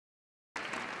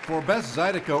For Best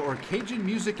Zydeco or Cajun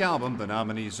Music Album, the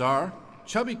nominees are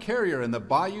Chubby Carrier and the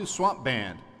Bayou Swamp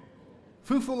Band,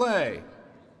 Fufule,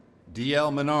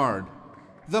 D.L. Menard,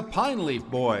 the Pine Leaf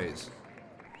Boys,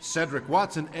 Cedric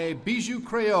Watson, a Bijou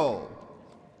Creole.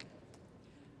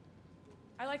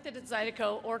 I like that it's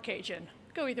Zydeco or Cajun.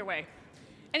 Go either way.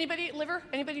 Anybody, liver?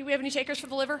 Anybody, we have any takers for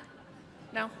the liver?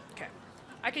 No? Okay.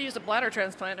 I could use a bladder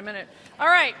transplant in a minute. All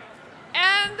right.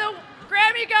 And the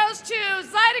Grammy goes to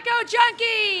Zydeco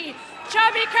Junkie,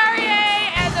 Chubby Carrier,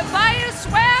 and the Bayou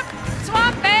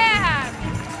Swamp Band.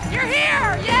 You're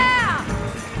here, yeah!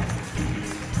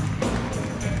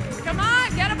 Come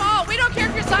on, get them all. We don't care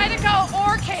if you're Zydeco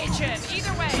or Cajun.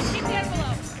 Either way, keep the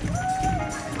envelope.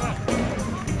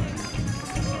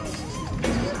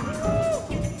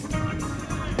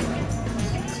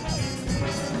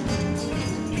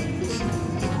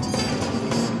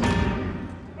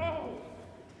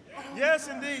 Yes,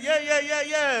 indeed.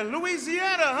 Yeah.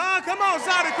 Louisiana, huh? Come on,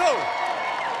 Zydeco.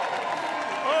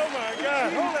 Oh, my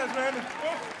God. Hold that, man.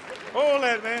 Hold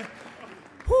that, man.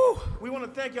 Whew. We want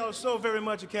to thank y'all so very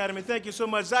much, Academy. Thank you so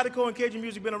much. Zydeco and Cajun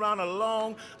music been around a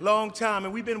long, long time,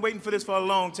 and we've been waiting for this for a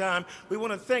long time. We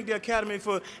want to thank the Academy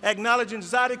for acknowledging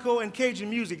Zydeco and Cajun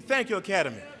music. Thank you,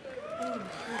 Academy.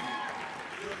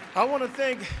 I want to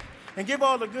thank and give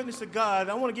all the goodness to God.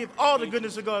 I want to give all the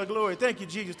goodness to God glory. Thank you,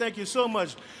 Jesus. Thank you so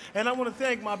much. And I want to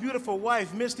thank my beautiful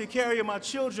wife, Misty Carrier, my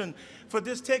children, for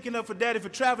this taking up for Daddy, for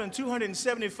traveling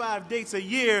 275 dates a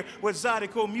year with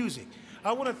Zydeco music.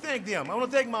 I want to thank them. I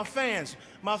want to thank my fans,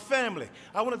 my family.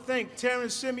 I want to thank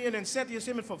Terrence Simeon and Cynthia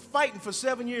Simeon for fighting for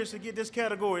 7 years to get this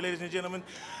category, ladies and gentlemen.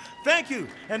 Thank you.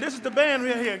 And this is the band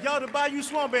right here. Y'all, the Bayou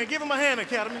Swamp Band. Give them a hand,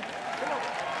 Academy. Come on.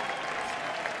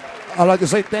 I'd like to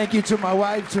say thank you to my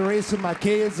wife, Teresa, my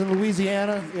kids in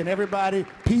Louisiana, and everybody.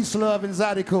 Peace, love, and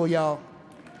Zydeco, y'all.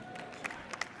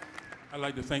 I'd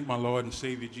like to thank my Lord and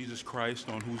Savior Jesus Christ,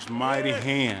 on whose mighty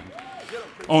hand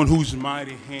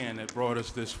that brought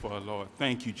us this far, Lord.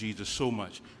 Thank you, Jesus, so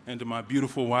much. And to my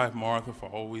beautiful wife, Martha, for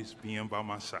always being by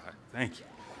my side. Thank you.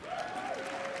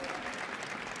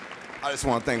 I just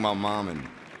want to thank my mom and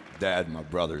dad, and my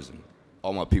brothers, and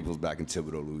all my peoples back in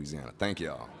Thibodaux, Louisiana. Thank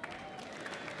y'all.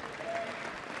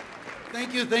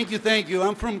 Thank you.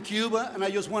 I'm from Cuba, and I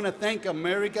just want to thank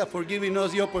America for giving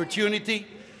us the opportunity.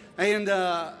 And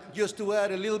just to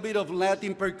add a little bit of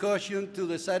Latin percussion to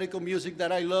the Zydeco music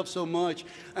that I love so much,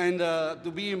 and to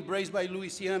be embraced by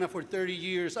Louisiana for 30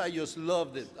 years, I just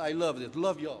loved it. I loved it.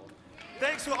 Love y'all.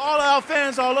 Thanks to all of our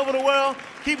fans all over the world.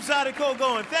 Keep Zydeco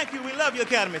going. Thank you. We love you,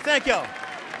 Academy. Thank y'all.